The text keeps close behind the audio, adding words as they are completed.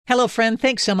Hello, friend.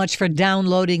 Thanks so much for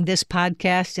downloading this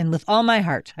podcast. And with all my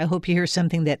heart, I hope you hear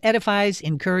something that edifies,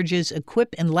 encourages,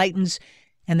 equips, enlightens,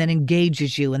 and then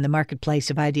engages you in the marketplace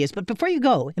of ideas. But before you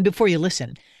go and before you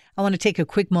listen, I want to take a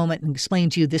quick moment and explain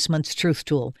to you this month's Truth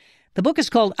Tool. The book is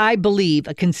called I Believe,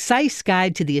 A Concise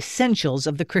Guide to the Essentials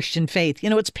of the Christian Faith. You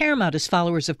know, it's paramount as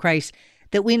followers of Christ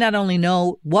that we not only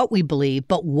know what we believe,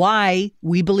 but why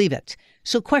we believe it.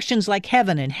 So questions like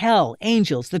heaven and hell,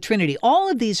 angels, the Trinity, all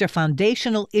of these are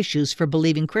foundational issues for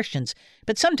believing Christians.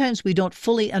 But sometimes we don't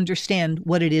fully understand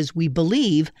what it is we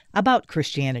believe about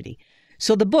Christianity.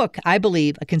 So the book, I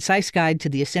Believe, A Concise Guide to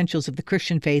the Essentials of the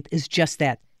Christian Faith, is just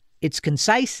that. It's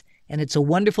concise, and it's a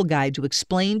wonderful guide to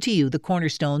explain to you the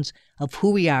cornerstones of who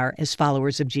we are as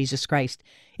followers of Jesus Christ.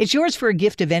 It's yours for a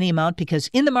gift of any amount because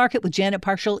In the Market with Janet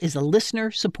Parshall is a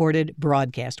listener-supported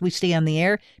broadcast. We stay on the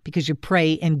air because you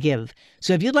pray and give.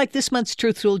 So if you'd like this month's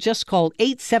Truth Tool, just call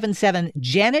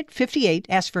 877-JANET-58.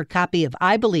 Ask for a copy of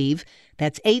I Believe.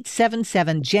 That's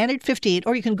 877-JANET-58.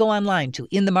 Or you can go online to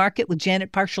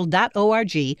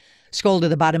inthemarketwithjanetparshall.org. Scroll to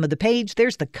the bottom of the page.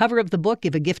 There's the cover of the book.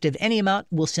 Give a gift of any amount.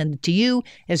 We'll send it to you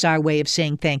as our way of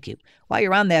saying thank you. While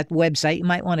you're on that website, you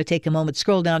might want to take a moment,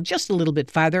 scroll down just a little bit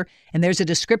farther, and there's a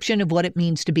description of what it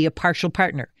means to be a partial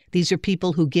partner. These are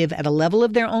people who give at a level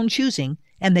of their own choosing,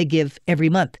 and they give every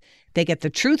month. They get the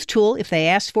Truth Tool if they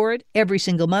ask for it every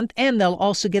single month, and they'll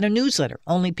also get a newsletter.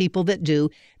 Only people that do.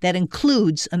 That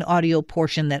includes an audio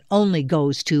portion that only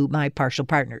goes to my partial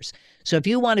partners. So if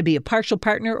you want to be a partial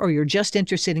partner or you're just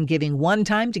interested in giving one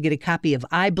time to get a copy of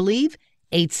I Believe,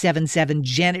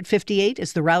 877-JANET-58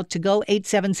 is the route to go,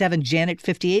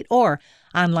 877-JANET-58, or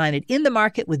online at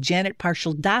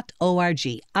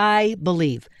inthemarketwithjanetparshall.org. I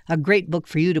Believe, a great book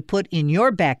for you to put in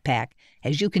your backpack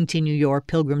as you continue your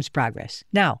pilgrim's progress.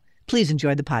 Now, please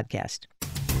enjoy the podcast.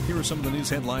 Here are some of the news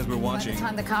headlines we're watching. By the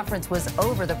time the conference was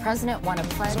over, the president won a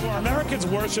pledge. So are Americans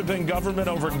worshiping government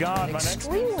over God? An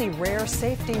extremely rare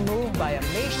safety move by a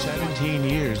nation. 17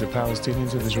 years the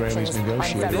Palestinians and Israelis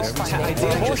negotiated.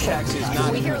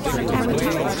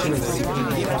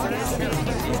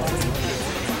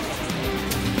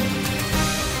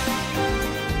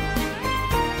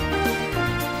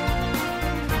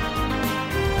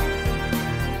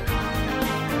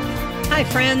 Hi,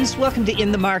 friends. Welcome to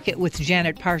In the Market with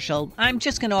Janet Parshall. I'm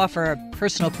just going to offer a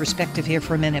personal perspective here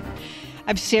for a minute.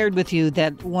 I've shared with you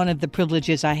that one of the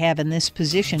privileges I have in this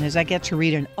position is I get to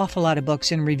read an awful lot of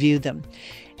books and review them.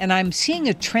 And I'm seeing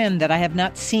a trend that I have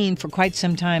not seen for quite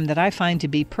some time that I find to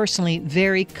be personally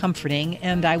very comforting,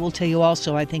 and I will tell you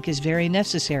also I think is very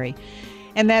necessary.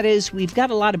 And that is, we've got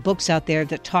a lot of books out there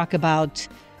that talk about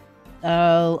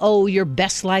your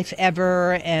best life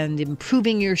ever and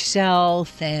improving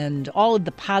yourself and all of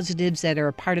the positives that are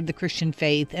a part of the Christian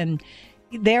faith. And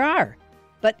there are.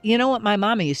 But you know what my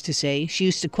mama used to say? She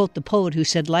used to quote the poet who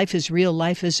said, life is real,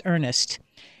 life is earnest.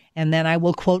 And then I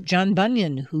will quote John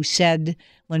Bunyan, who said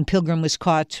when Pilgrim was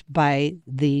caught by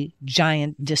the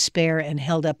giant despair and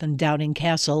held up in Doubting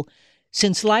Castle,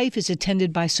 since life is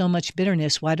attended by so much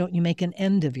bitterness, why don't you make an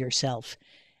end of yourself?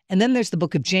 And then there's the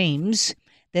book of James,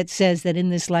 that says that in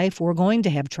this life we're going to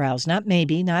have trials. Not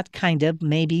maybe, not kind of.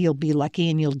 Maybe you'll be lucky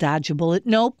and you'll dodge a bullet.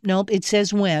 Nope. It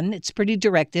says when. It's pretty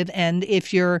directive. And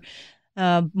if you're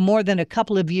more than a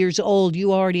couple of years old,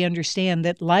 you already understand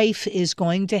that life is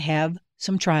going to have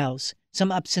some trials,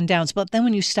 some ups and downs. But then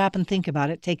when you stop and think about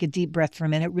it, take a deep breath for a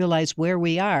minute, realize where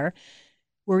we are.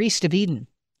 We're east of Eden.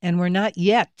 And we're not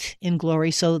yet in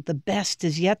glory, so the best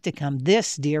is yet to come.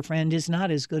 This, dear friend, is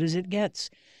not as good as it gets.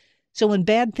 So when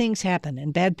bad things happen,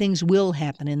 and bad things will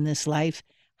happen in this life,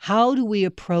 how do we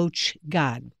approach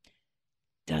God?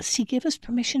 Does he give us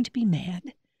permission to be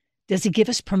mad? Does he give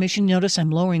us permission? Notice I'm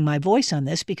lowering my voice on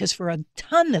this because for a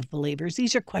ton of believers,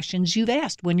 these are questions you've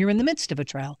asked when you're in the midst of a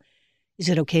trial. Is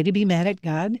it okay to be mad at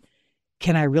God?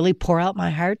 Can I really pour out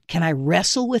my heart? Can I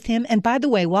wrestle with him? And by the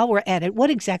way, while we're at it, what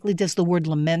exactly does the word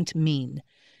lament mean?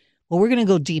 Well, we're going to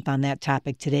go deep on that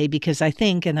topic today because I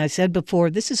think, and I said before,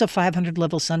 this is a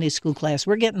 500-level Sunday school class.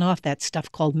 We're getting off that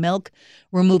stuff called milk.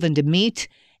 We're moving to meat.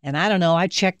 And I don't know, I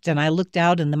checked and I looked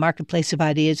out in the marketplace of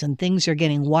ideas and things are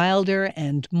getting wilder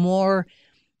and more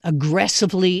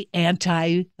aggressively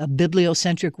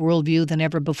anti-bibliocentric worldview than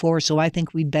ever before. So I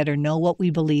think we'd better know what we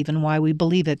believe and why we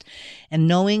believe it. And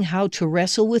knowing how to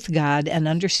wrestle with God and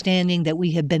understanding that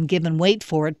we have been given, wait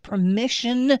for it,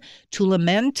 permission to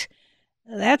lament.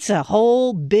 That's a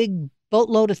whole big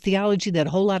boatload of theology that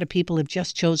a whole lot of people have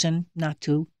just chosen not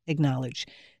to acknowledge.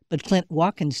 But Clint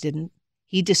Watkins didn't.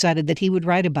 He decided that he would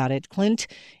write about it. Clint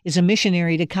is a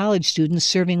missionary to college students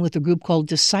serving with a group called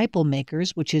Disciple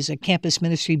Makers, which is a campus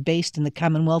ministry based in the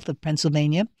Commonwealth of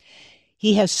Pennsylvania.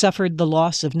 He has suffered the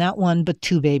loss of not one but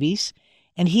two babies,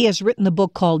 and he has written the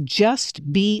book called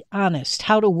Just Be Honest: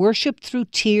 How to Worship Through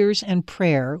Tears and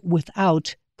Prayer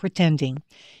Without Pretending.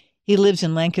 He lives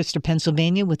in Lancaster,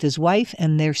 Pennsylvania with his wife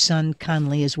and their son,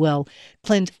 Conley, as well.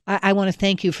 Clint, I want to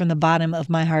thank you from the bottom of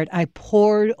my heart. I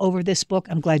pored over this book.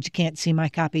 I'm glad you can't see my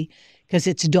copy because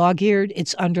it's dog-eared,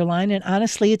 it's underlined, and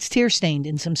honestly, it's tear-stained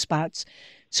in some spots.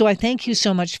 So I thank you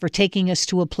so much for taking us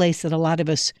to a place that a lot of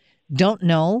us don't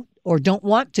know or don't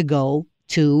want to go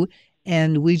to,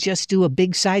 and we just do a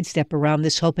big sidestep around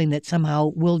this, hoping that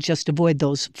somehow we'll just avoid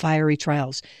those fiery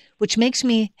trials, which makes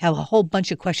me have a whole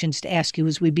bunch of questions to ask you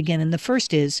as we begin. And the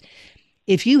first is,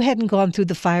 if you hadn't gone through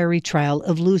the fiery trial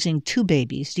of losing two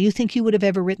babies, do you think you would have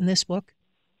ever written this book?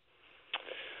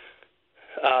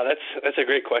 That's a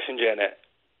great question, Janet.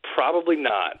 Probably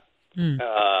not,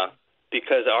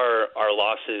 because our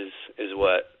losses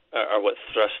are what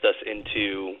thrust us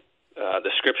into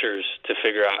the scriptures to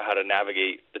figure out how to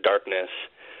navigate the darkness.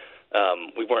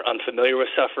 We weren't unfamiliar with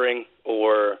suffering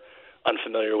or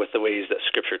unfamiliar with the ways that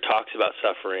Scripture talks about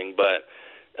suffering, but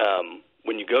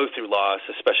when you go through loss,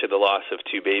 especially the loss of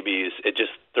two babies, it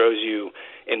just throws you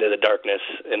into the darkness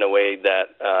in a way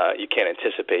that you can't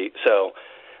anticipate. So,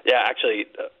 yeah, actually,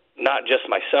 not just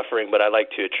my suffering, but I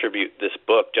like to attribute this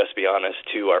book, Just Be Honest,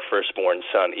 to our firstborn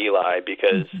son, Eli,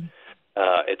 because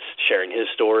it's sharing his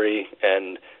story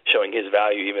and showing his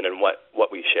value even in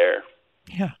what we share.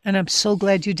 Yeah, and I'm so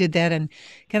glad you did that. And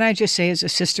can I just say, as a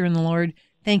sister in the Lord,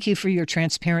 thank you for your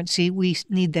transparency. We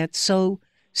need that so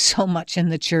much in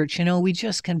the church. You know, we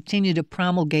just continue to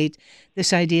promulgate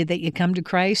this idea that you come to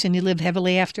Christ and you live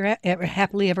happily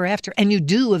ever after, and you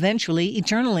do eventually,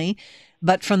 eternally.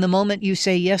 But from the moment you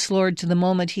say, yes, Lord, to the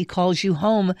moment he calls you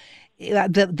home,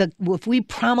 if we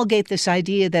promulgate this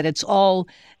idea that it's all,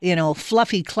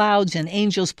 fluffy clouds and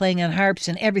angels playing on harps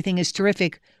and everything is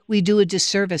terrific, we do a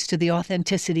disservice to the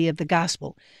authenticity of the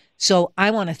gospel. So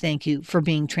I want to thank you for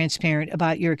being transparent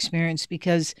about your experience,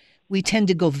 because we tend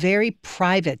to go very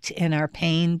private in our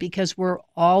pain because we're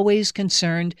always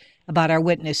concerned about our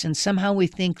witness. And somehow we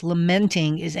think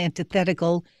lamenting is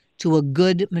antithetical to a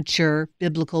good, mature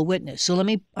biblical witness. So let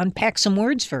me unpack some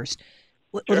words first.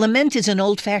 Sure. Lament is an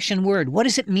old-fashioned word. What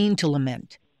does it mean to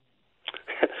lament?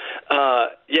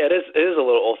 Yeah, it is a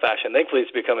little old-fashioned. Thankfully,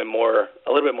 it's becoming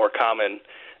a little bit more common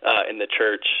in the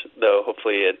church, though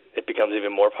hopefully it becomes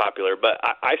even more popular. But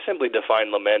I simply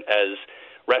define lament as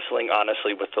wrestling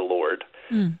honestly with the Lord.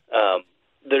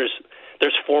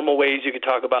 There's formal ways you could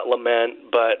talk about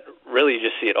lament, but really you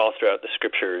just see it all throughout the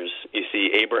scriptures. You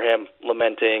see Abraham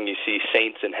lamenting, you see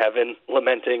saints in heaven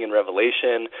lamenting in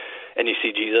Revelation, and you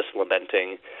see Jesus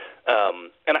lamenting.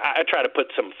 And I try to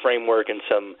put some framework and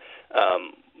some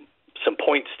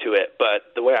points to it,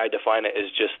 but the way I define it is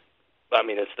just,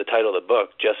 it's the title of the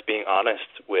book, Just Being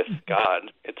Honest with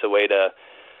God. It's a way to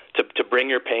bring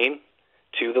your pain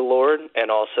to the Lord, and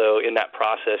also in that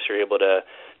process you're able to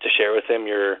share with him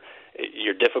your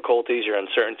difficulties, your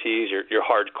uncertainties, your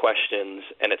hard questions,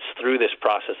 and it's through this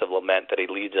process of lament that he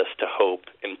leads us to hope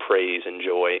and praise and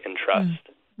joy and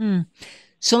trust.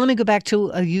 So let me go back to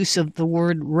a use of the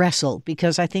word wrestle,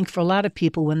 because I think for a lot of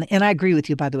people, and I agree with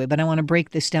you, by the way, but I want to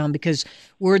break this down because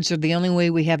words are the only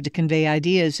way we have to convey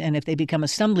ideas, and if they become a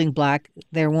stumbling block,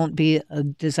 there won't be a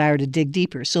desire to dig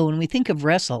deeper. So when we think of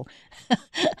wrestle,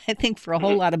 I think for a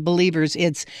whole lot of believers,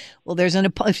 it's,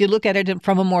 if you look at it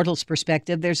from a mortal's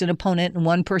perspective, there's an opponent and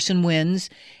one person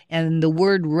wins, and the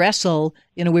word wrestle,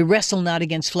 we wrestle not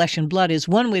against flesh and blood is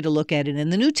one way to look at it in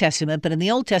the New Testament, but in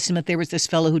the Old Testament, there was this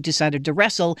fellow who decided to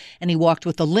wrestle, and he walked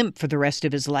with a limp for the rest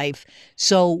of his life.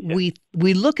 So we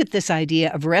look at this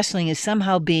idea of wrestling as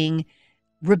somehow being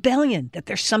rebellion, that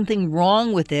there's something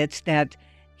wrong with it, that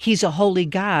he's a holy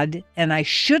God and I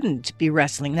shouldn't be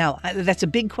wrestling. Now, that's a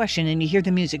big question, and you hear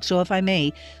the music. So if I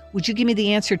may, would you give me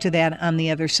the answer to that on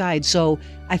the other side? So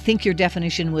I think your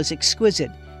definition was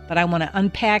exquisite, but I want to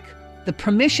unpack the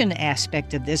permission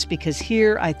aspect of this, because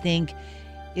here I think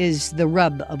is the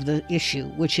rub of the issue,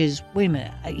 which is, wait a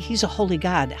minute, he's a holy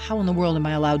God. How in the world am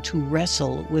I allowed to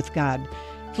wrestle with God?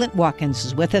 Flint Watkins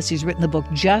is with us. He's written the book,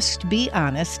 Just Be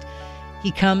Honest.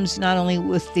 He comes not only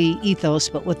with the ethos,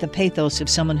 but with the pathos of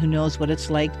someone who knows what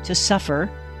it's like to suffer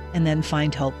and then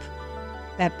find hope.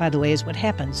 That, by the way, is what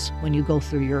happens when you go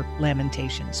through your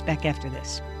lamentations. Back after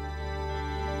this.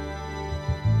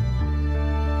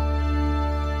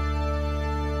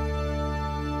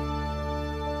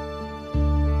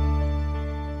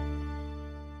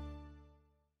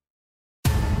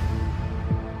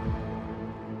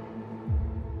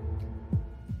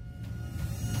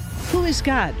 Who is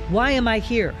God? Why am I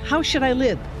here? How should I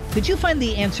live? Could you find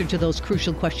the answer to those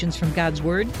crucial questions from God's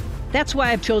Word? That's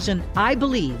why I've chosen I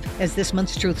Believe as this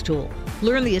month's truth tool.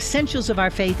 Learn the essentials of our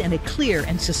faith in a clear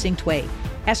and succinct way.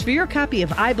 Ask for your copy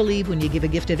of I Believe when you give a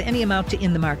gift of any amount to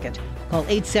In the Market. Call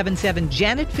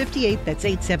 877-JANET-58, that's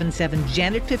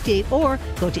 877-JANET-58, or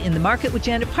go to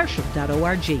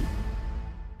inthemarketwithjanetparshall.org.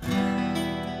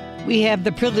 We have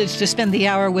the privilege to spend the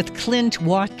hour with Clint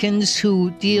Watkins,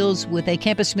 who deals with a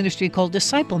campus ministry called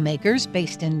Disciple Makers,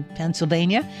 based in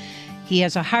Pennsylvania. He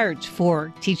has a heart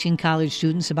for teaching college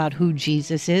students about who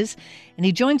Jesus is, and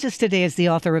he joins us today as the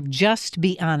author of Just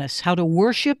Be Honest, How to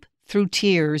Worship Through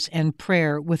Tears and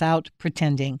Prayer Without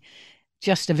Pretending.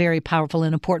 Just a very powerful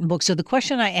and important book. So the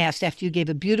question I asked after you gave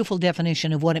a beautiful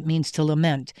definition of what it means to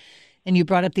lament, and you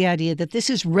brought up the idea that this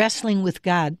is wrestling with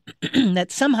God,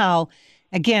 that somehow,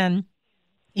 again,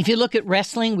 if you look at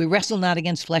wrestling, we wrestle not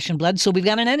against flesh and blood, so we've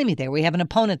got an enemy there. We have an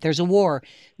opponent. There's a war.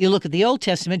 You look at the Old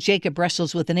Testament, Jacob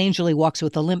wrestles with an angel. He walks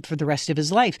with a limp for the rest of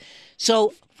his life.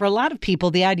 So for a lot of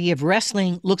people, the idea of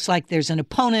wrestling looks like there's an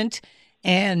opponent,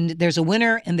 and there's a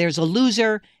winner, and there's a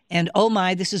loser, and oh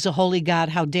my, this is a holy God.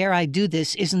 How dare I do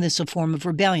this? Isn't this a form of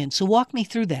rebellion? So walk me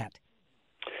through that.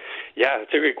 Yeah,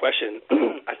 it's a great question.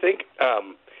 I think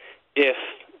if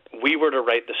we were to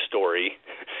write the story,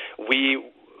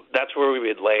 that's where we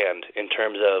would land in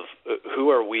terms of who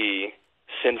are we,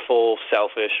 sinful,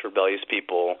 selfish, rebellious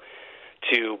people,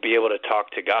 to be able to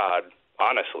talk to God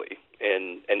honestly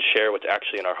and share what's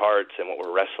actually in our hearts and what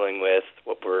we're wrestling with,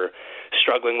 what we're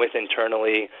struggling with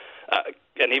internally.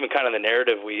 And even kind of the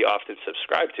narrative we often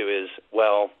subscribe to is,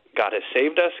 well, God has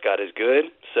saved us, God is good,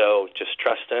 so just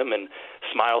trust Him and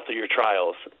smile through your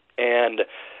trials. And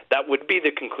that would be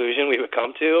the conclusion we would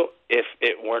come to if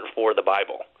it weren't for the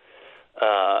Bible.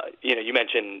 You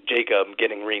mentioned Jacob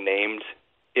getting renamed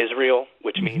Israel,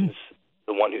 which means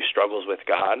the one who struggles with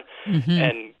God.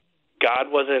 And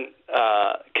God wasn't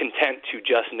content to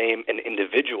just name an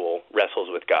individual wrestles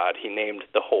with God. He named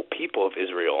the whole people of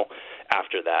Israel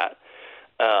after that.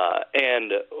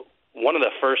 And one of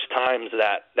the first times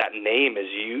that name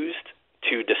is used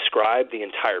to describe the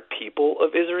entire people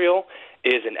of Israel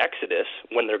is in Exodus,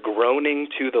 when they're groaning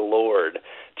to the Lord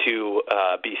to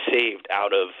be saved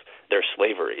out of their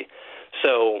slavery.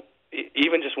 So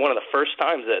even just one of the first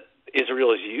times that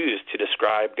Israel is used to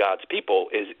describe God's people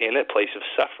is in a place of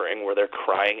suffering where they're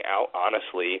crying out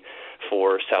honestly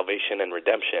for salvation and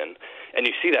redemption. And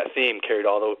you see that theme carried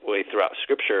all the way throughout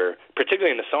Scripture,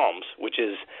 particularly in the Psalms, which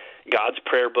is God's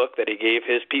prayer book that He gave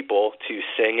His people to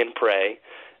sing and pray,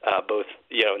 both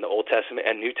in the Old Testament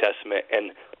and New Testament,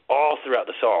 and all throughout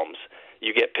the Psalms.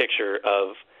 You get picture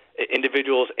of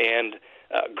individuals and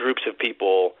groups of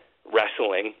people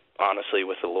wrestling honestly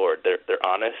with the Lord. They're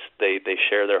honest. They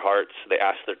share their hearts. They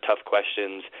ask their tough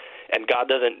questions, and God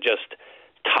doesn't just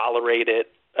tolerate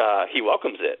it. He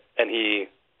welcomes it, and He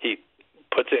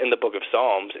puts it in the book of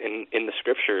Psalms, in the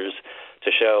Scriptures,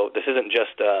 to show this isn't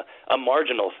just a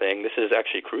marginal thing. This is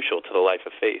actually crucial to the life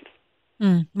of faith.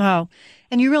 Wow.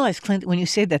 And you realize, Clint, when you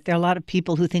say that, there are a lot of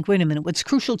people who think, wait a minute, what's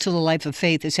crucial to the life of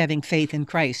faith is having faith in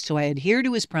Christ. So I adhere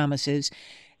to His promises,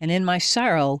 and in my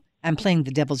sorrow, I'm playing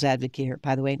the devil's advocate here,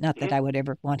 by the way. Not that I would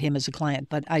ever want him as a client,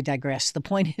 but I digress. The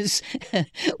point is,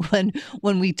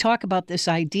 when we talk about this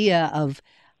idea of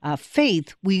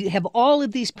faith, we have all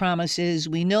of these promises.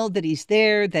 We know that He's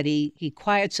there, that He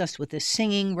quiets us with His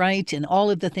singing, right, and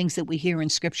all of the things that we hear in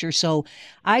Scripture. So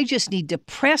I just need to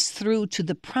press through to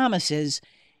the promises,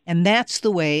 and that's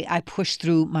the way I push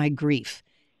through my grief.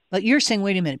 But you're saying,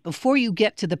 wait a minute, before you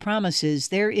get to the promises,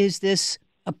 there is this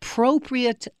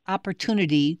appropriate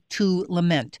opportunity to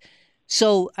lament.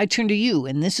 So I turn to you,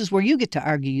 and this is where you get to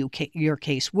argue your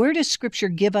case. Where does Scripture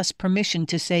give us permission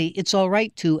to say it's all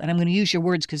right to, and I'm going to use your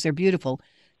words because they're beautiful,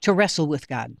 to wrestle with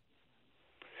God?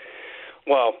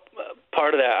 Well,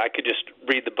 part of that, I could just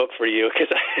read the book for you,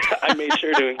 because I made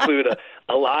sure to include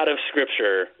a lot of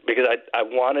Scripture, because I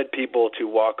wanted people to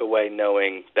walk away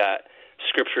knowing that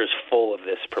Scripture is full of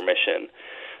this permission.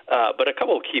 But a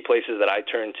couple of key places that I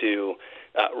turn to,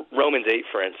 Romans 8,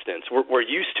 for instance, we're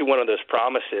used to one of those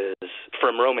promises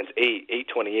from Romans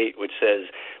 8:28, which says,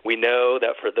 we know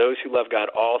that for those who love God,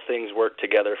 all things work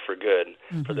together for good,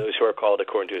 for those who are called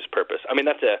according to His purpose. I mean,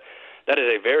 that is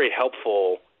a very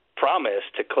helpful promise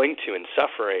to cling to in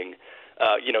suffering.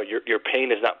 Your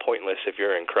pain is not pointless if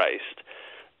you're in Christ.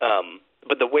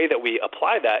 But the way that we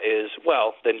apply that is,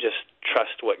 well, then just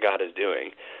trust what God is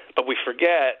doing. But we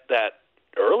forget that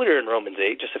earlier in Romans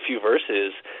 8, just a few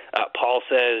verses, Paul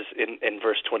says in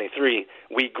verse 23,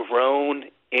 we groan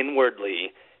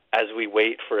inwardly as we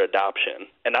wait for adoption.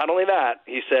 And not only that,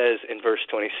 he says in verse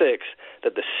 26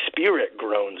 that the Spirit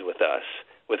groans with us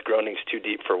with groanings too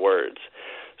deep for words.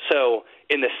 So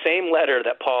in the same letter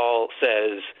that Paul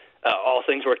says all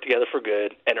things work together for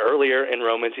good, and earlier in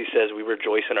Romans he says we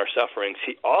rejoice in our sufferings,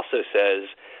 he also says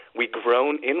we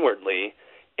groan inwardly,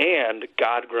 and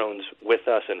God groans with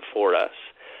us and for us.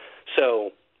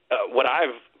 So what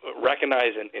I've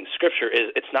recognized in Scripture is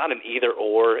it's not an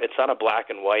either-or, it's not a black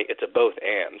and white, it's a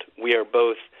both-and. We are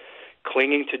both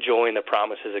clinging to joy in the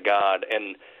promises of God,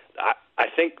 and I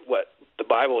think what the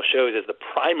Bible shows is the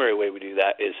primary way we do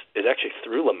that is actually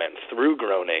through lament, through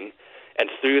groaning, and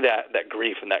through that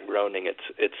grief and that groaning.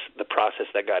 It's the process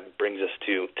that God brings us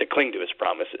to cling to His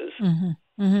promises.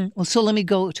 Mm-hmm. Mm-hmm. Well, so let me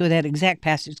go to that exact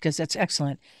passage because that's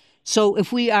excellent. So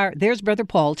if we are, there's Brother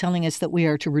Paul telling us that we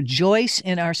are to rejoice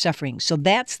in our suffering. So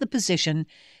that's the position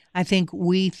I think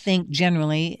we think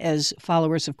generally as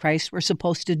followers of Christ we're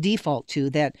supposed to default to,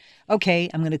 that, okay,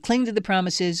 I'm going to cling to the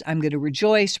promises, I'm going to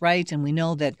rejoice, right? And we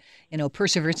know that,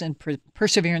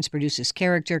 perseverance produces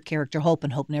character, hope,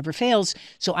 and hope never fails.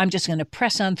 So I'm just going to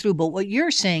press on through. But what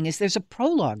you're saying is there's a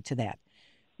prologue to that,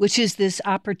 which is this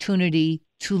opportunity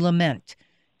to lament,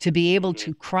 to be able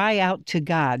to cry out to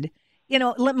God.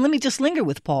 Let me just linger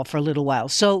with Paul for a little while.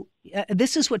 So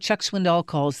this is what Chuck Swindoll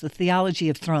calls the theology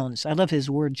of thrones. I love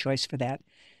his word choice for that.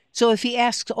 So if he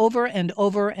asks over and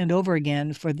over and over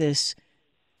again for this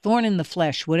thorn in the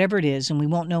flesh, whatever it is, and we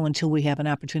won't know until we have an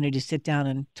opportunity to sit down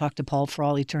and talk to Paul for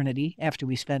all eternity, after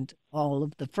we spent all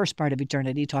of the first part of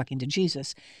eternity talking to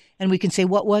Jesus, and we can say,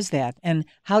 what was that? And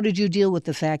how did you deal with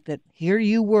the fact that here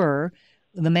you were,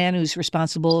 the man who's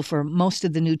responsible for most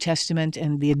of the New Testament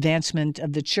and the advancement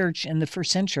of the church in the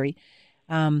first century?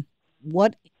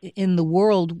 What in the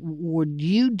world would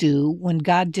you do when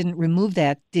God didn't remove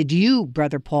that? Did you,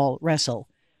 Brother Paul, wrestle?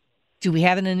 Do we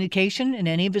have an indication in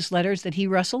any of his letters that he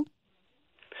wrestled?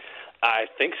 I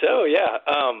think so, yeah.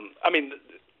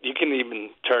 You can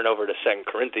even turn over to 2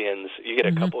 Corinthians. You get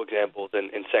a couple examples in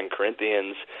 2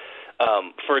 Corinthians.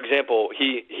 For example,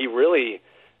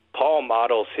 Paul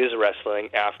models his wrestling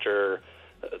after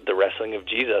the wrestling of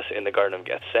Jesus in the Garden of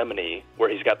Gethsemane, where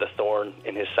he's got the thorn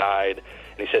in his side,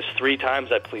 and he says, 3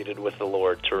 times I pleaded with the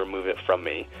Lord to remove it from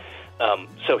me.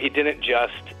 So he didn't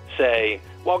just say,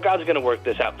 well, God's going to work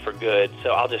this out for good,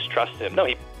 so I'll just trust him. No,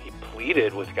 he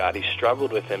pleaded with God. He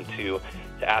struggled with him to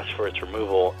ask for its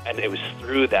removal, and it was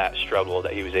through that struggle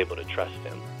that he was able to trust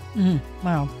him.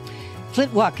 Wow.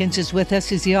 Flint Watkins is with us.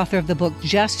 He's the author of the book,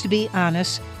 Just to Be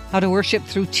Honest, How to Worship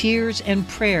Through Tears and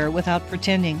Prayer Without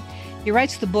Pretending. He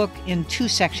writes the book in 2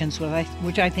 sections,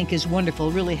 which I think is wonderful.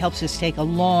 It really helps us take a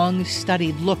long,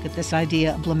 studied look at this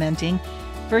idea of lamenting.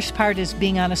 First part is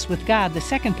being honest with God. The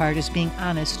second part is being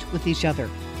honest with each other.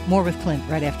 More with Clint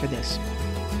right after this.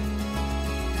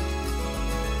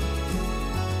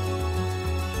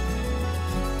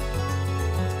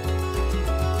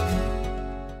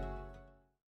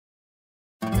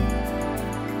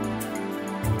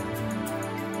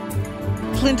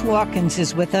 Flint Watkins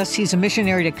is with us. He's a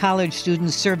missionary to college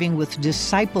students serving with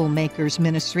Disciple Makers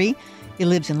Ministry. He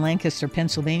lives in Lancaster,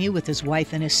 Pennsylvania with his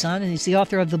wife and his son, and he's the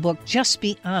author of the book, Just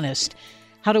Be Honest,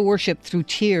 How to Worship Through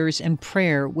Tears and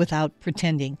Prayer Without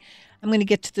Pretending. I'm going to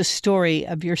get to the story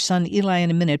of your son Eli in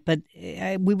a minute, but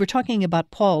we were talking about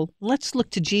Paul. Let's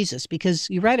look to Jesus, because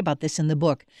you write about this in the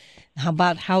book,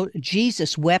 about how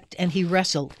Jesus wept and he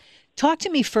wrestled. Talk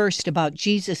to me first about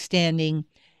Jesus standing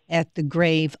at the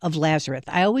grave of Lazarus.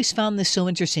 I always found this so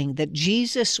interesting, that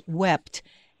Jesus wept,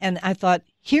 and I thought,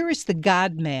 here is the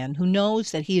God-man who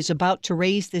knows that he is about to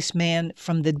raise this man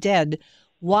from the dead.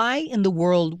 Why in the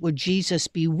world would Jesus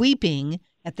be weeping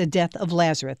at the death of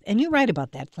Lazarus? And you write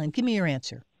about that, Clint. Give me your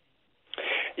answer.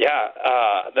 Yeah,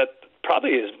 that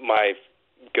probably is my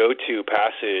go-to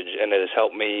passage, and it has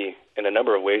helped me in a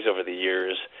number of ways over the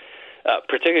years,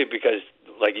 particularly because,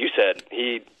 like you said,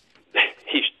 he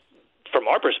from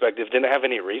our perspective, didn't have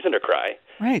any reason to cry.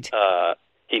 Right.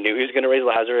 He knew he was going to raise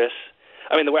Lazarus.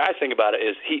 I mean, the way I think about it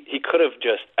is he could have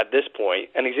just, at this point,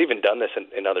 and he's even done this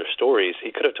in other stories, he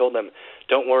could have told them,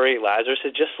 don't worry, Lazarus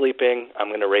is just sleeping, I'm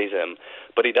going to raise him.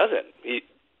 But he doesn't. He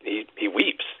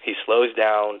weeps. He slows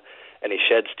down, and he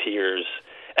sheds tears.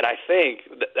 And I think,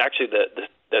 actually,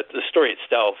 the story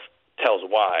itself tells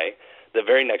why. The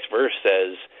very next verse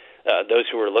says, those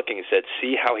who were looking said,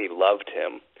 see how he loved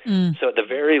him. So at the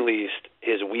very least,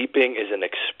 his weeping is an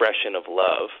expression of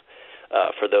love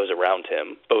for those around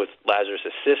him, both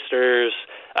Lazarus' sisters,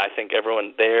 I think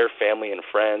everyone there, family and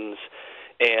friends.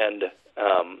 And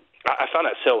I found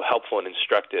that so helpful and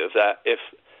instructive, that if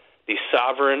the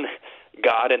sovereign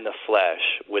God in the flesh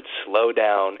would slow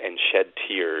down and shed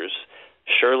tears,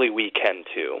 surely we can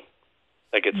too.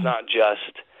 Like, it's not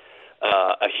just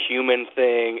a human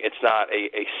thing. It's not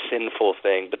a sinful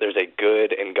thing, but there's a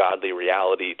good and godly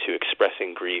reality to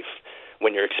expressing grief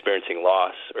when you're experiencing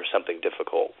loss or something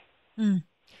difficult.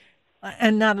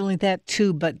 And not only that,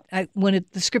 too, but the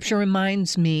Scripture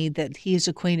reminds me that he is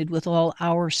acquainted with all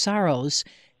our sorrows,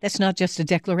 that's not just a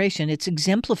declaration. It's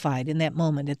exemplified in that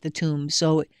moment at the tomb.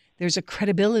 So there's a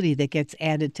credibility that gets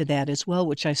added to that as well,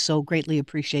 which I so greatly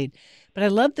appreciate. But I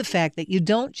love the fact that you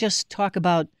don't just talk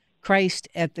about Christ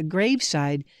at the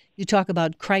graveside, you talk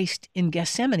about Christ in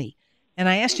Gethsemane. And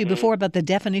I asked you before about the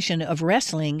definition of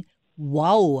wrestling.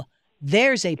 Wow,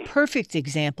 there's a perfect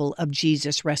example of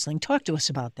Jesus wrestling. Talk to us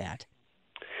about that.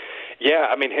 Yeah,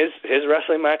 I mean, his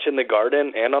wrestling match in the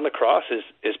garden and on the cross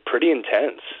is pretty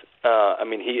intense. I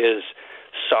mean, he is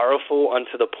sorrowful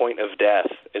unto the point of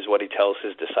death, is what he tells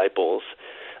his disciples.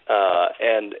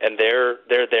 And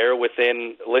they're there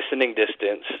within listening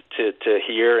distance to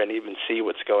hear and even see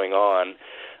what's going on.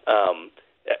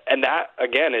 And that,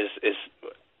 again, is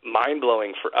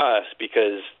mind-blowing for us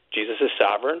because Jesus is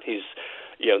sovereign. He's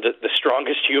the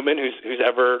strongest human who's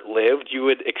ever lived. You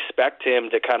would expect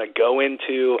him to kind of go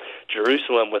into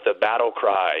Jerusalem with a battle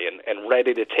cry and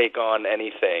ready to take on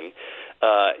anything.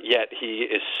 Yet he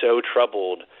is so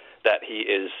troubled that he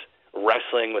is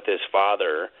wrestling with his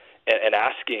Father and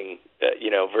asking,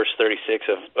 verse 36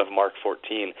 of Mark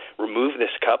 14, remove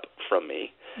this cup from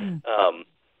me.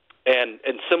 And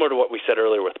similar to what we said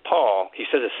earlier with Paul, he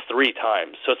says this 3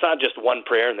 times. So it's not just one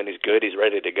prayer and then he's good, he's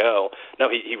ready to go. No,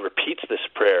 he repeats this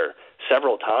prayer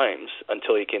several times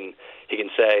until he can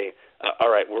say, all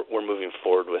right, we're moving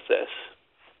forward with this.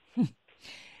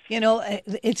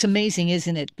 It's amazing,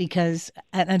 isn't it? Because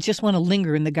I just want to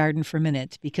linger in the garden for a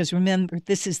minute, because remember,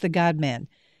 this is the God-man.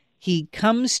 He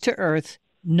comes to earth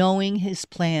knowing his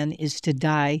plan is to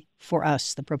die for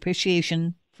us, the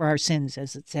propitiation for our sins,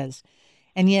 as it says.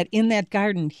 And yet in that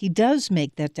garden, he does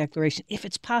make that declaration, if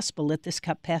it's possible, let this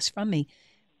cup pass from me.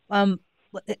 Do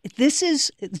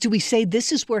we say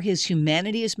this is where his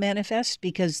humanity is manifest?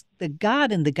 Because the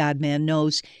God in the God-man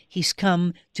knows he's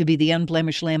come to be the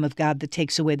unblemished Lamb of God that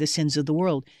takes away the sins of the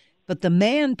world. But the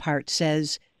man part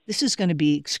says this is going to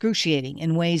be excruciating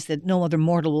in ways that no other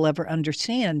mortal will ever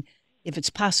understand. If it's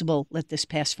possible, let this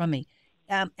pass from me.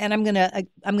 And I'm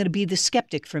gonna be the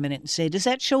skeptic for a minute and say, does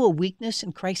that show a weakness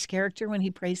in Christ's character when he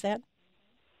prays that?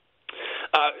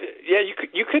 Yeah,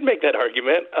 you could make that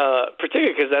argument,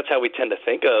 particularly because that's how we tend to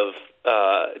think of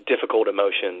difficult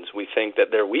emotions. We think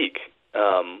that they're weak.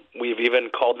 We've even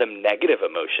called them negative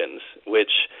emotions,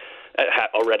 which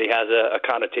already has a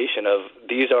connotation of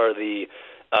these are the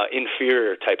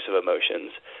inferior types of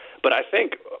emotions. But I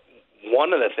think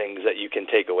one of the things that you can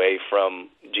take away from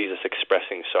Jesus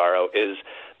expressing sorrow is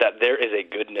that there is a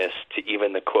goodness to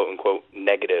even the quote-unquote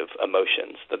negative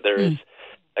emotions, that there is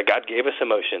that God gave us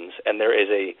emotions, and there is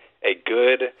a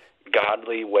good,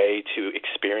 godly way to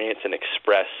experience and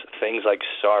express things like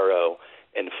sorrow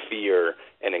and fear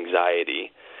and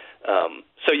anxiety.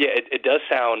 So yeah, it does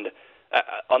sound,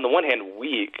 on the one hand,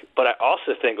 weak, but I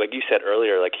also think, like you said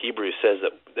earlier, like Hebrews says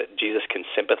that Jesus can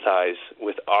sympathize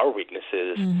with our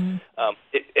weaknesses.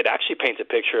 It actually paints a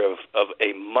picture of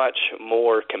a much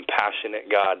more compassionate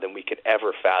God than we could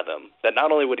ever fathom. That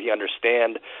not only would he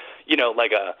understand,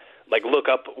 like look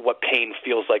up what pain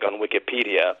feels like on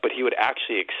Wikipedia, but he would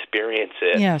actually experience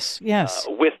it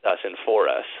with us and for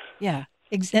us. Yeah.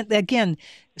 Again,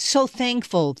 so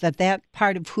thankful that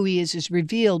part of who he is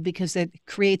revealed, because that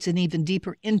creates an even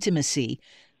deeper intimacy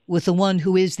with the one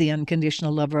who is the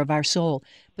unconditional lover of our soul.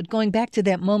 But going back to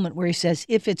that moment where he says,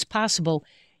 if it's possible,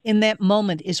 in that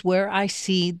moment is where I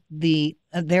see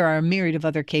there are a myriad of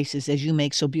other cases, as you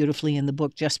make so beautifully in the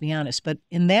book, Just Be Honest. But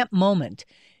in that moment,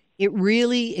 it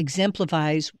really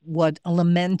exemplifies what a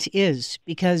lament is,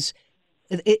 because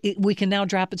we can now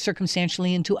drop it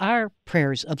circumstantially into our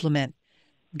prayers of lament.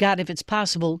 God, if it's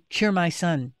possible, cure my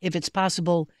son. If it's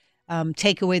possible,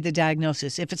 take away the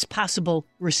diagnosis. If it's possible,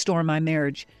 restore my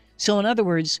marriage. So in other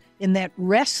words, in that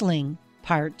wrestling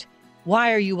part,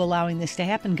 why are you allowing this to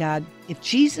happen, God? If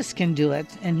Jesus can do it,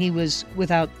 and he was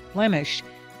without blemish,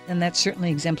 then that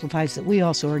certainly exemplifies that we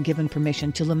also are given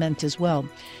permission to lament as well.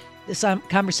 This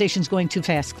conversation's going too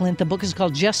fast, Clint. The book is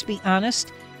called Just Be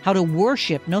Honest, How to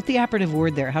Worship, note the operative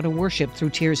word there, how to worship through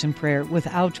tears and prayer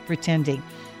without pretending.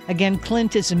 Again,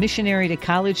 Clint is a missionary to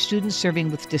college students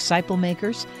serving with disciple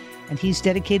makers, and he's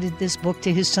dedicated this book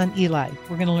to his son Eli.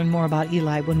 We're going to learn more about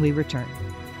Eli when we return.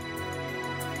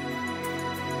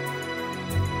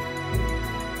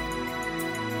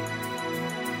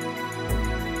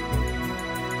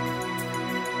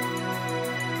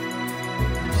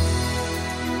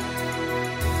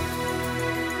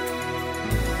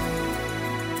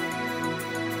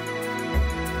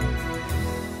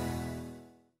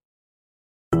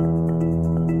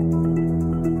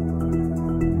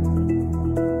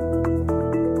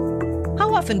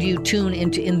 often do you tune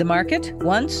into In the Market?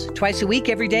 Once, twice a week,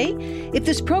 every day? If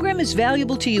this program is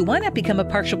valuable to you, why not become a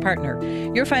partial partner?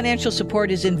 Your financial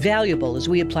support is invaluable as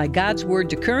we apply God's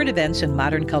Word to current events and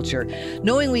modern culture.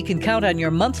 Knowing we can count on your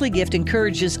monthly gift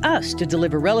encourages us to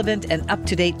deliver relevant and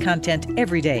up-to-date content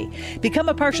every day. Become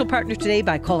a partial partner today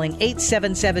by calling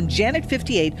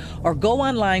 877-JANET-58 or go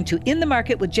online to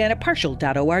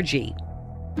inthemarketwithjanetparshall.org.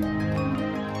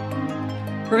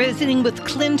 We're visiting with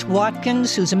Clint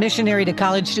Watkins, who's a missionary to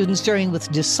college students serving with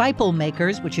Disciple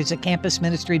Makers, which is a campus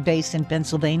ministry based in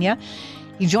Pennsylvania.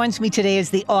 He joins me today as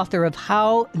the author of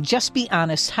Just Be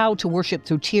Honest, How to Worship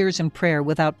Through Tears and Prayer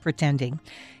Without Pretending.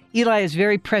 Eli is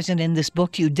very present in this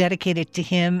book. You dedicate it to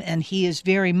him, and he is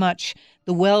very much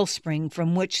the wellspring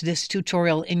from which this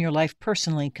tutorial in your life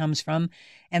personally comes from.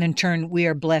 And in turn, we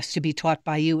are blessed to be taught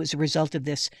by you as a result of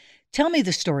this. Tell me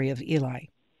the story of Eli.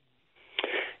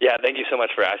 Yeah, thank you so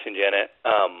much for asking, Janet.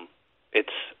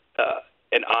 It's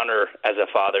an honor as a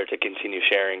father to continue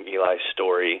sharing Eli's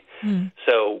story.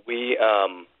 So we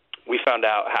found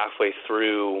out halfway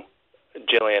through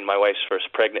Jillian, my wife's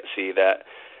first pregnancy, that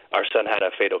our son had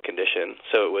a fatal condition.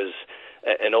 So it was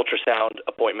an ultrasound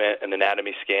appointment, an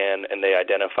anatomy scan, and they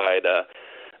identified a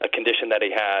condition that he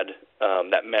had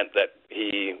that meant that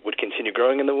he would continue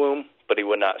growing in the womb, but he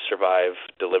would not survive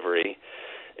delivery.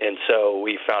 And so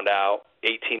we found out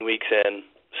 18 weeks in,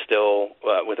 still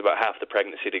with about half the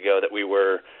pregnancy to go, that we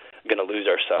were going to lose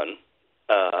our son.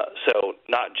 So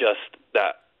not just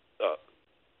that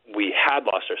we had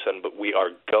lost our son, but we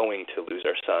are going to lose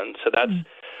our son. So that's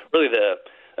really the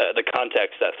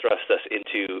context that thrust us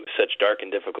into such a dark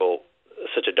and difficult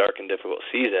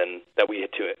season, that we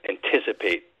had to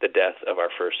anticipate the death of our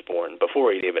firstborn before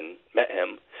we'd even met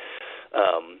him.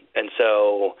 And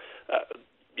so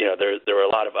there were a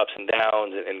lot of ups and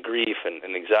downs and grief and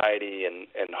anxiety and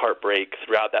heartbreak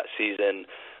throughout that season,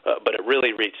 but it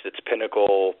really reached its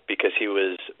pinnacle because he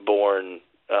was born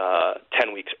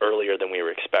 10 weeks earlier than we were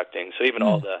expecting. So even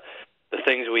all the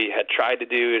things we had tried to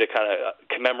do to kind of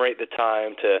commemorate the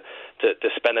time, to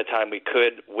spend the time we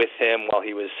could with him while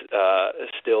he was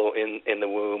still in the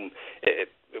womb, it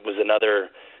was another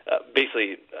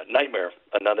basically a nightmare,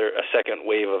 a second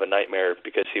wave of a nightmare,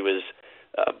 because he was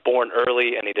born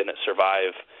early and he didn't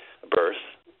survive birth.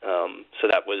 So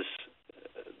that was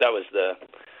the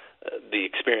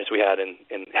experience we had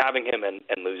in having him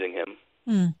and losing him.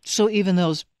 So even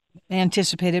those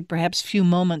anticipated perhaps few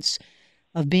moments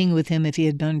of being with him, if he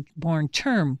had been born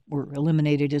term, were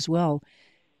eliminated as well.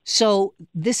 So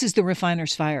this is the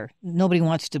refiner's fire. Nobody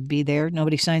wants to be there.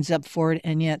 Nobody signs up for it.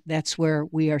 And yet that's where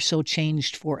we are so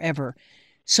changed forever.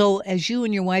 So as you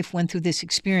and your wife went through this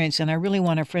experience, and I really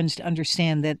want our friends to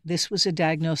understand that this was a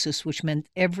diagnosis which meant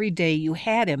every day you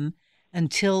had him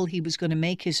until he was going to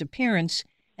make his appearance,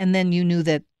 and then you knew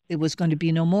that it was going to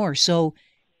be no more. So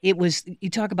it was,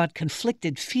 you talk about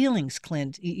conflicted feelings,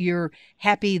 Clint. You're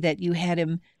happy that you had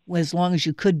him as long as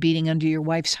you could, beating under your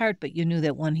wife's heart, but you knew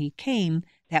that when he came,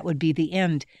 that would be the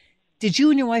end. Did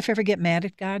you and your wife ever get mad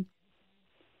at God?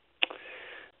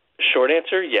 Short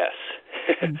answer, yes.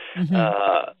 And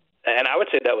I would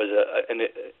say that was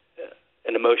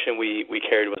an emotion we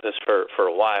carried with us for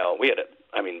a while. We had,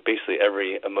 basically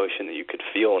every emotion that you could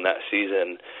feel in that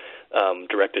season,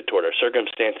 directed toward our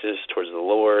circumstances, towards the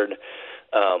Lord.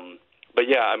 But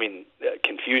yeah,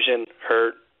 confusion,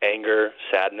 hurt, anger,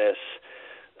 sadness,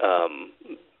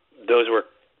 those were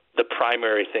the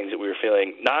primary things that we were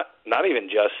feeling, not even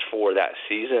just for that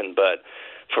season, but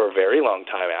for a very long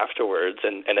time afterwards,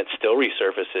 and it still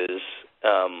resurfaces.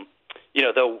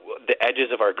 Though the edges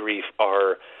of our grief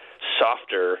are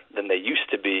softer than they used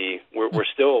to be, we're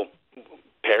still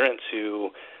parents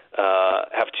who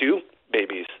have two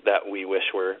babies that we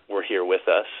wish were here with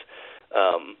us.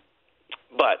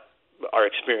 But our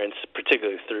experience,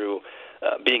 particularly through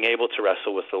being able to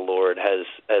wrestle with the Lord, has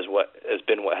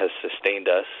been what has sustained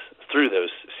us through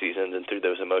those seasons and through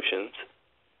those emotions.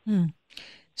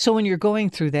 So when you're going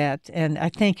through that, and I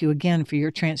thank you again for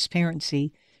your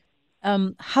transparency,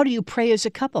 how do you pray as a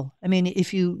couple?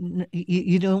 If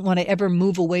you don't want to ever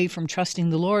move away from trusting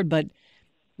the Lord, but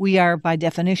we are by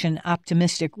definition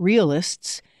optimistic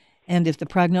realists. And if the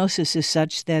prognosis is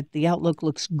such that the outlook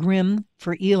looks grim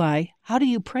for Eli, how do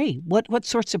you pray? What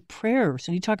sorts of prayers?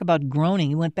 And you talk about groaning.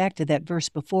 You went back to that verse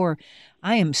before.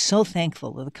 I am so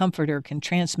thankful that the Comforter can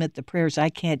transmit the prayers I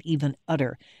can't even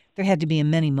utter. There had to be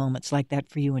many moments like that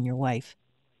for you and your wife.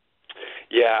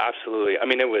 Yeah, absolutely.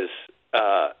 It was,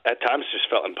 at times just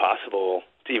felt impossible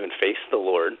to even face the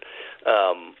Lord.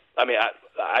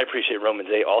 I appreciate Romans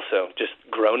 8 also, just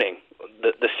groaning.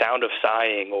 The sound of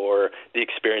sighing or the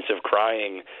experience of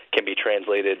crying can be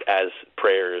translated as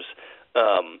prayers.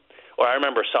 Or I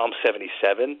remember Psalm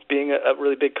 77 being a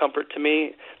really big comfort to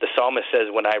me. The psalmist says,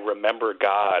 when I remember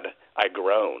God, I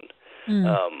groan.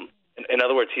 In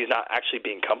other words, he's not actually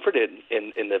being comforted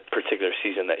in the particular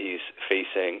season that he's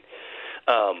facing.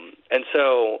 And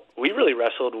so we really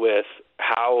wrestled with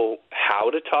how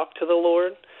to talk to the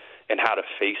Lord and how to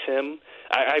face him.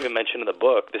 I even mentioned in the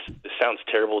book, this sounds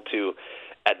terrible to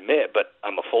admit, but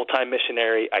I'm a full-time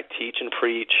missionary. I teach and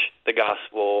preach the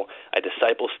gospel. I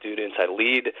disciple students. I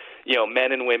lead,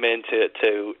 men and women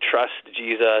to trust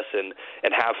Jesus and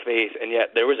have faith. And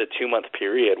yet there was a 2-month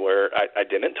period where I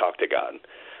didn't talk to God.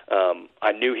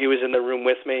 I knew he was in the room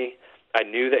with me. I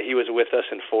knew that he was with us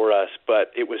and for us,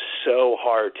 but it was so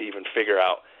hard to even figure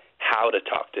out how to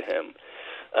talk to him.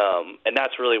 And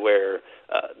that's really where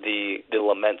the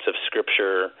laments of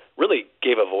Scripture really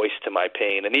gave a voice to my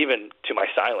pain and even to my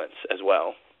silence as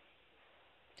well.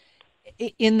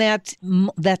 In that,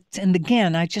 and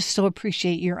again, I just so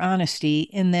appreciate your honesty.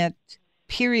 In that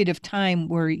period of time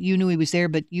where you knew he was there,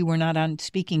 but you were not on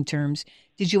speaking terms,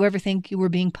 did you ever think you were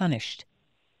being punished?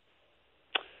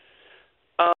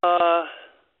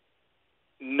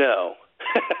 No.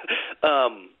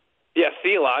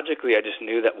 Theologically, I just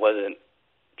knew that wasn't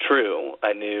true.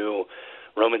 I knew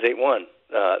Romans 8:1.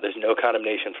 There's no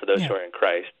condemnation for those who are in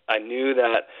Christ. I knew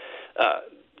that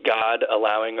God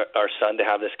allowing our son to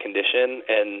have this condition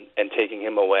and taking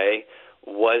him away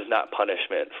was not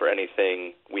punishment for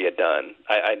anything we had done.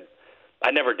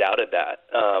 I never doubted that.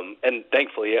 And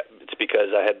thankfully, it's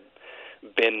because I had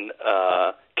been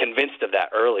convinced of that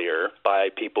earlier by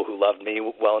people who loved me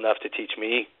well enough to teach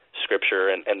me Scripture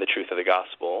and the truth of the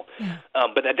gospel.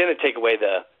 But that didn't take away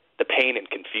the pain and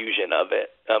confusion of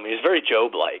it. It was very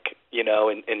Job-like, in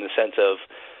the sense of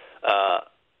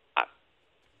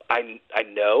I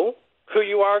know who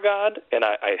you are, God, and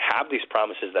I have these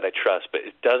promises that I trust, but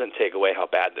it doesn't take away how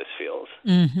bad this feels.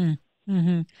 Mm-hmm.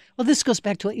 Mm-hmm. Well, this goes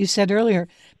back to what you said earlier.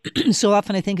 So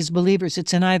often I think as believers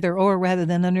it's an either or rather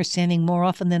than understanding. More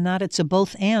often than not, it's a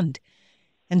both and.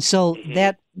 And so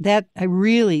that I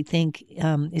really think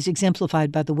is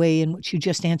exemplified by the way in which you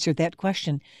just answered that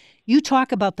question. You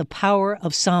talk about the power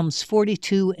of Psalms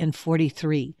 42 and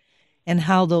 43 and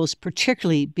how those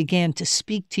particularly began to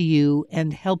speak to you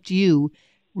and helped you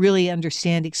really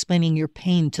understand explaining your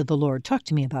pain to the Lord. Talk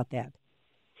to me about that.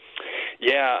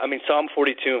 Yeah, Psalm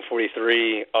 42 and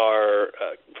 43 are,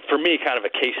 for me, kind of a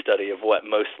case study of what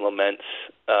most laments,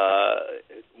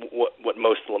 what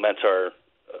most laments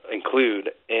include,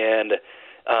 and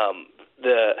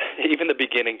even the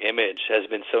beginning image has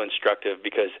been so instructive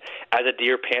because as a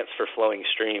deer pants for flowing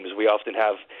streams, we often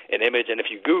have an image, and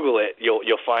if you Google it,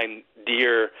 you'll find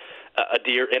a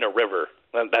deer in a river.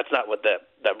 That's not what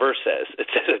that verse says. It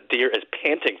says a deer is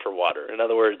panting for water. In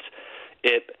other words,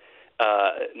 it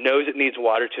knows it needs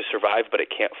water to survive, but it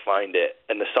can't find it.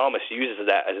 And the psalmist uses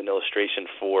that as an illustration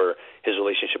for his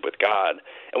relationship with God.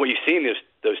 And what you see in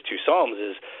those two psalms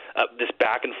is this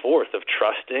back and forth of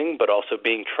trusting, but also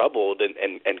being troubled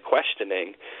and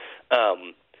questioning.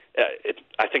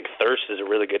 I think thirst is a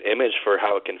really good image for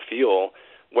how it can feel,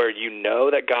 where you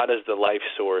know that God is the life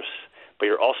source, but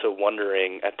you're also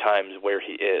wondering at times where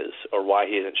he is or why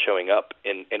he isn't showing up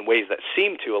in ways that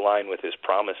seem to align with his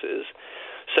promises.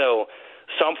 So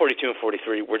Psalm 42 and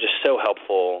 43 were just so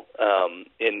helpful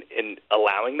in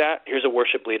allowing that. Here's a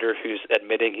worship leader who's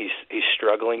admitting he's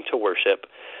struggling to worship.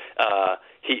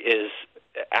 He is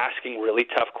asking really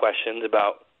tough questions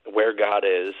about where God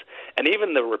is. And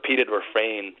even the repeated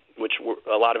refrain, which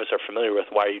a lot of us are familiar with,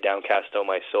 why are you downcast, O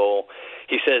my soul?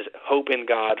 He says, hope in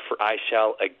God, for I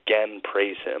shall again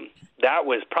praise him. That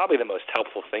was probably the most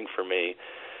helpful thing for me,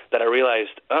 that I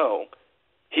realized,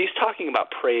 he's talking about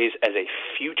praise as a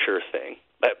future thing,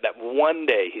 that one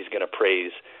day he's going to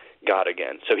praise God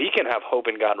again. So he can have hope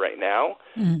in God right now,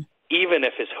 even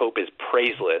if his hope is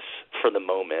praiseless for the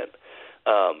moment.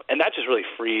 And that just really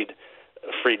freed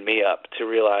me up to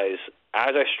realize,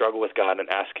 as I struggle with God and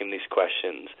ask him these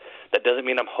questions, that doesn't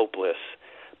mean I'm hopeless,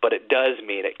 but it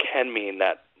can mean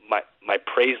that my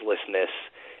praiselessness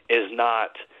is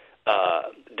not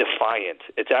defiant.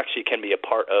 It actually can be a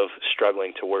part of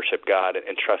struggling to worship God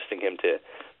and trusting him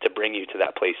to bring you to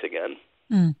that place again.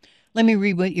 Let me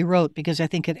read what you wrote, because I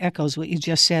think it echoes what you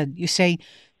just said. You say,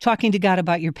 talking to God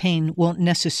about your pain won't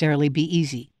necessarily be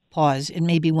easy. Pause. It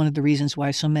may be one of the reasons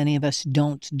why so many of us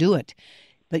don't do it.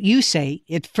 But you say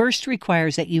it first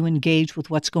requires that you engage with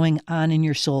what's going on in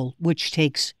your soul, which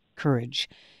takes courage.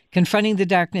 Confronting the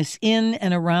darkness in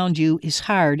and around you is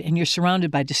hard, and you're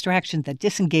surrounded by distractions that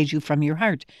disengage you from your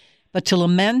heart. But to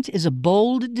lament is a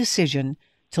bold decision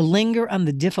to linger on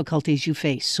the difficulties you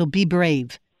face. So be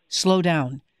brave, slow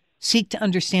down, Seek to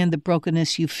understand the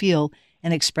brokenness you feel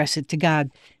and express it to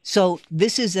God. So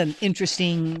this is an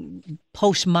interesting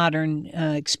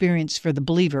postmodern experience for the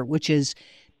believer, which is,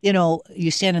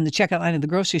 you stand in the checkout line of the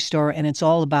grocery store and it's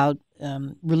all about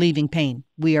relieving pain.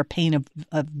 We are pain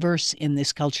averse in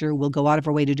this culture. We'll go out of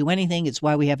our way to do anything. It's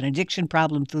why we have an addiction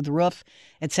problem through the roof,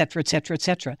 et cetera, et cetera, et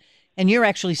cetera. And you're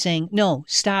actually saying, no,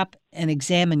 stop and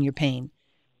examine your pain.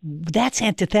 That's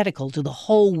antithetical to the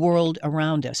whole world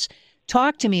around us.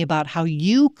 Talk to me about how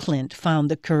you, Clint, found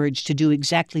the courage to do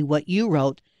exactly what you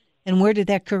wrote, and where did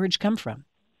that courage come from?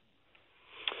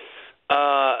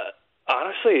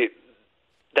 Honestly,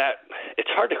 it's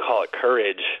hard to call it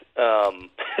courage. I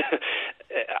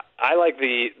like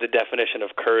the definition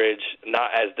of courage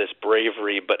not as this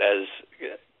bravery, but as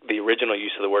the original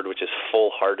use of the word, which is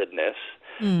full-heartedness,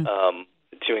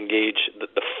 to engage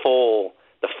the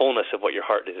fullness of what your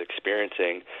heart is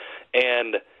experiencing.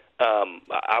 And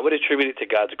I would attribute it to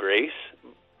God's grace,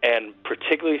 and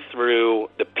particularly through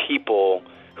the people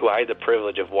who I had the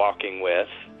privilege of walking with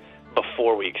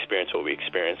before we experienced what we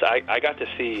experienced. I got to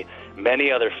see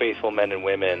many other faithful men and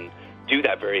women do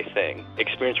that very thing,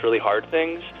 experience really hard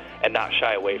things, and not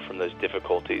shy away from those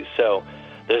difficulties. So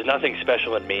there's nothing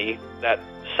special in me that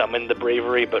summoned the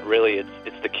bravery, but really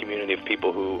it's the community of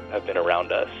people who have been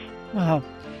around us. Wow.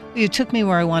 You took me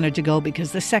where I wanted to go,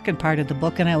 because the second part of the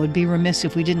book, and I would be remiss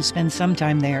if we didn't spend some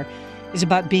time there, is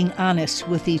about being honest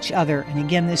with each other. And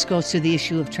again, this goes to the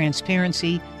issue of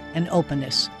transparency and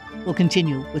openness. We'll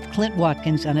continue with Clint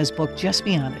Watkins on his book, Just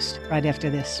Be Honest, right after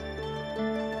this.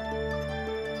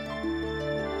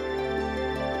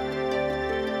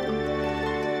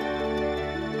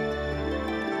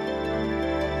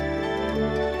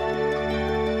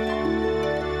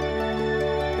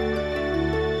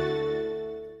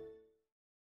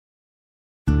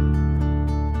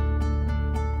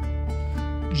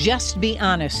 Just Be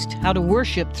Honest, How to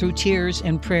Worship Through Tears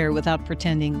and Prayer Without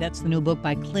Pretending. That's the new book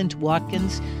by Clint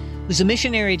Watkins, who's a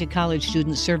missionary to college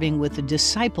students serving with the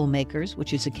Disciple Makers,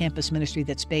 which is a campus ministry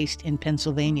that's based in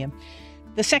Pennsylvania.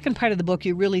 The second part of the book,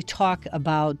 you really talk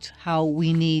about how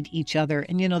we need each other.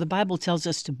 And, the Bible tells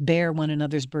us to bear one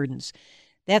another's burdens.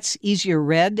 That's easier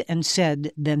read and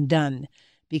said than done,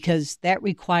 because that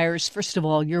requires, first of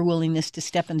all, your willingness to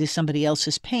step into somebody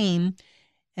else's pain.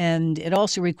 And it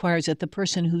also requires that the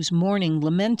person who's mourning,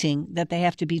 lamenting, that they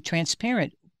have to be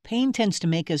transparent. Pain tends to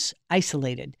make us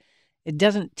isolated. It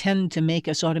doesn't tend to make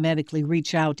us automatically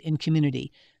reach out in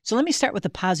community. So let me start with the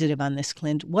positive on this,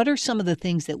 Clint. What are some of the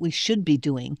things that we should be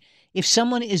doing if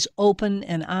someone is open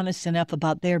and honest enough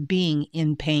about their being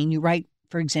in pain? You write,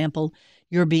 for example,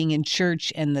 you're being in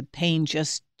church and the pain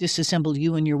just disassembled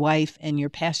you and your wife, and your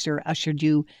pastor ushered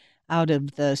you out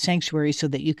of the sanctuary so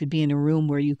that you could be in a room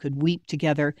where you could weep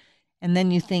together. And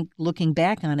then you think, looking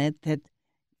back on it, that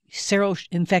sorrow,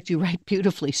 in fact, you write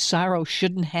beautifully, sorrow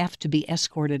shouldn't have to be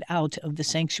escorted out of the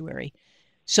sanctuary.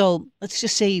 So let's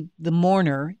just say the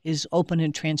mourner is open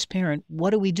and transparent. What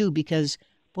do we do? Because,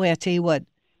 boy, I tell you what,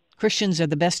 Christians are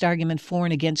the best argument for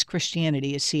and against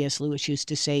Christianity, as C.S. Lewis used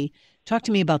to say. Talk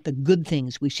to me about the good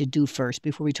things we should do first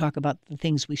before we talk about the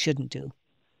things we shouldn't do.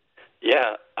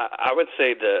 Yeah, I would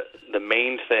say the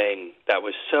main thing that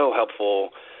was so helpful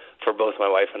for both my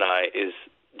wife and I is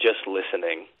just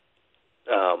listening.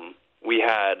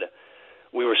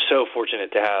 We were so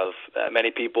fortunate to have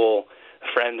many people,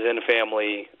 friends and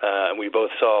family, and we both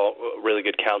saw really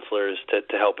good counselors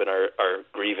to help in our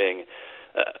grieving.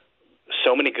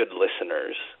 So many good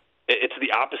listeners. It's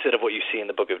the opposite of what you see in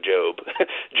the book of Job.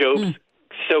 Job's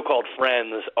so-called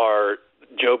friends are,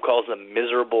 Job calls them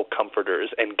miserable comforters,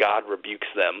 and God rebukes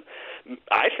them.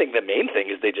 I think the main thing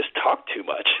is they just talk too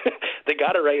much. They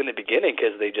got it right in the beginning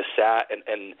because they just sat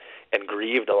and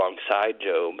grieved alongside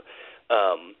Job.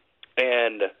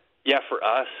 And yeah, for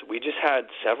us, we just had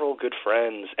several good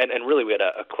friends, and really we had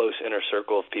a close inner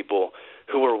circle of people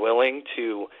who were willing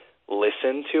to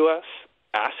listen to us,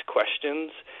 ask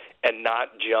questions, and not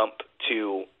jump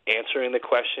to answering the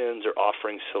questions or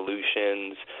offering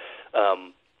solutions,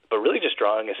 but really just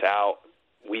drawing us out,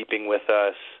 weeping with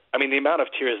us. I mean, the amount of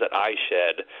tears that I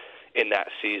shed in that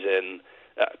season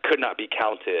could not be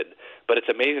counted, but it's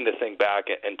amazing to think back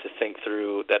and to think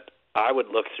through that I would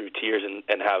look through tears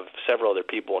and have several other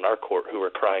people in our court who were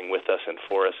crying with us and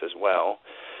for us as well.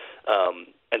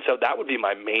 And so that would be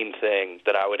my main thing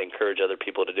that I would encourage other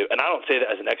people to do. And I don't say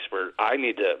that as an expert. I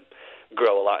need to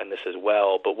grow a lot in this as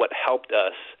well. But what helped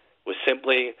us was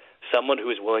simply someone who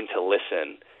was willing to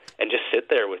listen and just sit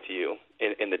there with you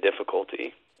in the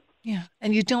difficulty. Yeah,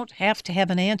 and you don't have to have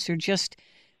an answer. Just,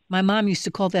 my mom used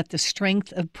to call that the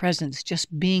strength of presence,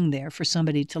 just being there for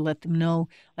somebody to let them know,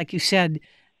 like you said,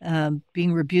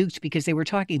 being rebuked because they were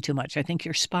talking too much. I think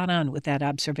you're spot on with that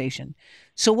observation.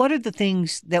 So what are the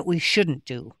things that we shouldn't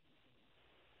do?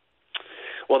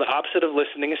 Well, the opposite of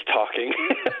listening is talking.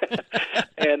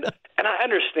 and I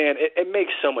understand. It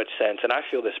makes so much sense, and I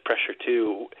feel this pressure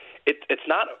too. It's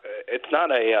not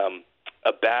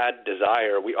a bad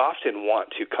desire. We often want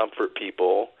to comfort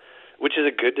people, which is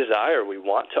a good desire. We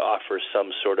want to offer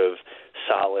some sort of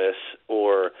solace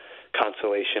or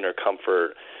consolation or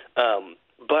comfort.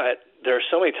 But there are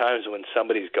so many times when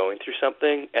somebody's going through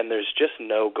something and there's just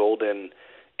no golden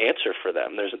answer for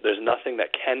them. There's nothing that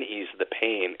can ease the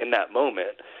pain in that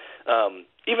moment.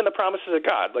 Even the promises of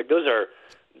God, like those are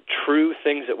true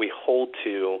things that we hold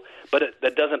to, but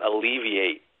that doesn't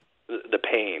alleviate the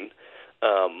pain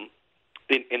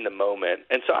in the moment.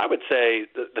 And so I would say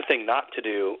the thing not to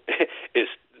do is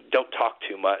don't talk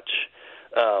too much.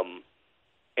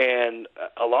 And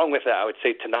along with that, I would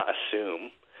say to not assume.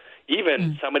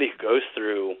 Even somebody who goes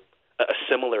through a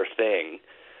similar thing,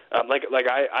 like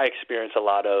I experience a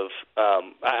lot of,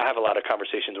 I have a lot of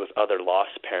conversations with other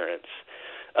lost parents,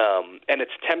 and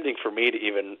it's tempting for me to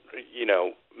even,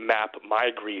 map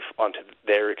my grief onto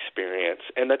their experience.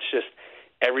 And that's just,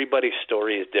 everybody's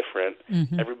story is different.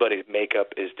 Mm-hmm. Everybody's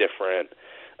makeup is different.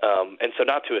 And so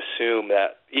not to assume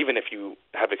that even if you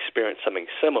have experienced something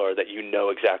similar, that you know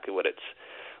exactly what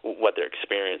they're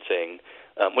experiencing,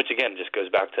 which again just goes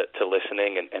back to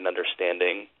listening and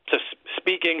understanding. So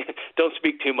speaking, don't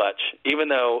speak too much, even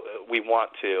though we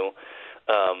want to,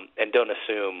 and don't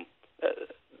assume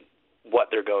what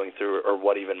they're going through or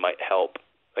what even might help.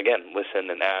 Again, listen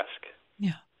and ask.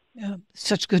 Yeah,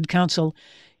 such good counsel.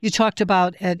 You talked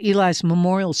about at Eli's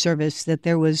memorial service that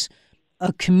there was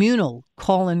a communal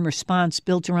call and response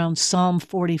built around Psalm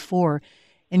 44.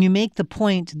 And you make the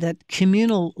point that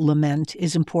communal lament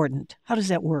is important. How does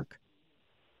that work?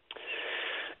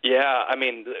 Yeah, I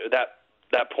mean,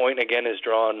 that point, again, is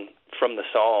drawn from the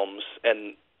Psalms,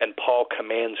 and Paul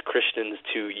commands Christians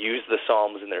to use the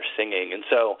Psalms in their singing. And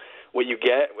so what you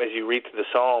get as you read through the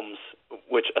Psalms,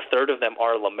 which a third of them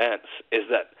are laments, is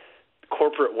that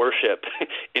corporate worship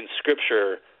in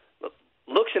Scripture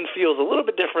looks and feels a little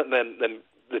bit different than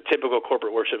the typical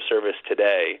corporate worship service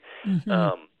today.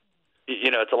 Mm-hmm.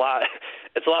 It's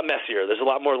a lot messier. There's a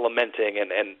lot more lamenting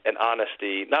and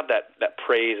honesty. Not that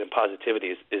praise and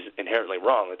positivity is inherently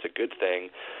wrong. It's a good thing.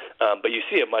 But you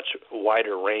see a much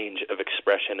wider range of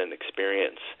expression and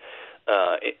experience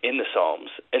in the Psalms.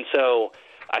 And so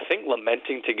I think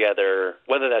lamenting together,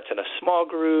 whether that's in a small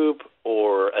group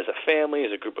or as a family,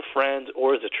 as a group of friends,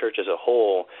 or as a church as a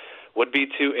whole, would be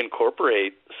to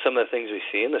incorporate some of the things we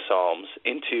see in the Psalms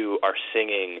into our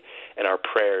singing and our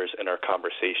prayers and our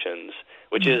conversations,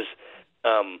 which is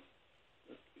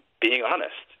being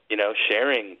honest,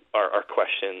 sharing our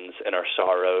questions and our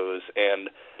sorrows and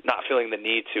not feeling the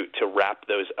need to wrap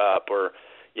those up or,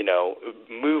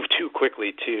 move too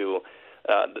quickly to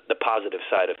the positive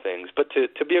side of things, but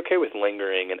to be okay with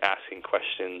lingering and asking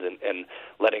questions and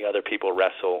letting other people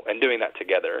wrestle and doing that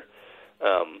together.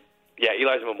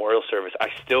 Eli's memorial service, I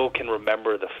still can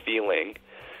remember the feeling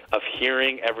of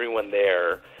hearing everyone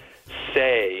there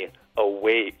say,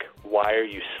 "Awake, why are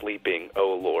you sleeping,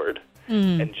 O Lord?"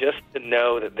 And just to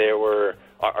know that there were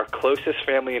our closest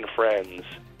family and friends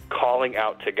calling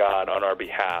out to God on our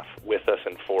behalf, with us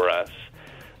and for us.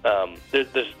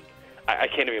 I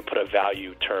can't even put a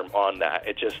value term on that.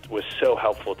 It just was so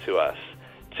helpful to us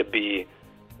to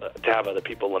have other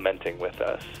people lamenting with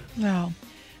us. Wow.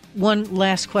 One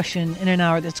last question in an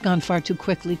hour that's gone far too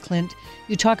quickly, Clint.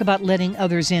 You talk about letting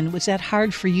others in. Was that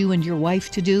hard for you and your wife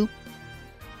to do?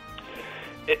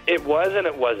 It was and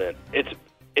it wasn't.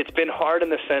 It's been hard in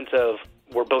the sense of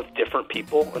we're both different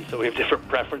people, and so we have different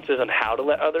preferences on how to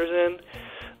let others in.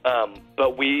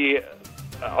 But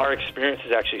our experience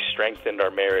has actually strengthened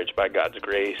our marriage by God's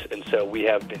grace, and so we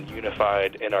have been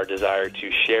unified in our desire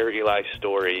to share Eli's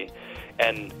story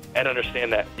and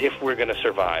understand that if we're going to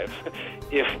survive,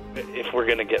 if we're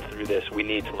going to get through this, we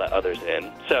need to let others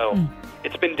in. So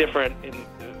it's been different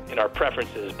in our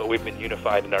preferences, but we've been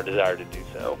unified in our desire to do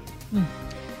so.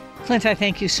 Clint, I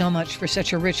thank you so much for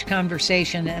such a rich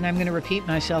conversation, and I'm going to repeat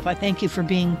myself. I thank you for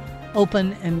being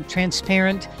open and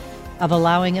transparent, of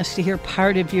allowing us to hear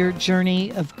part of your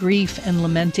journey of grief and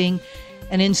lamenting,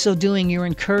 and in so doing, you're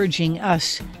encouraging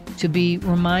us to be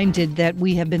reminded that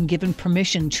we have been given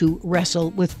permission to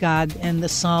wrestle with God and the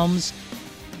Psalms.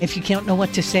 If you can't know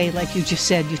what to say, like you just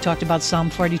said, you talked about Psalm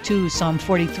 42, Psalm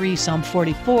 43, Psalm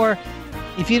 44.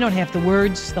 If you don't have the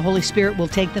words, the Holy Spirit will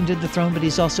take them to the throne, but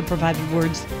He's also provided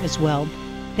words as well.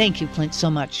 Thank you, Clint,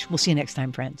 so much. We'll see you next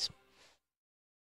time, friends.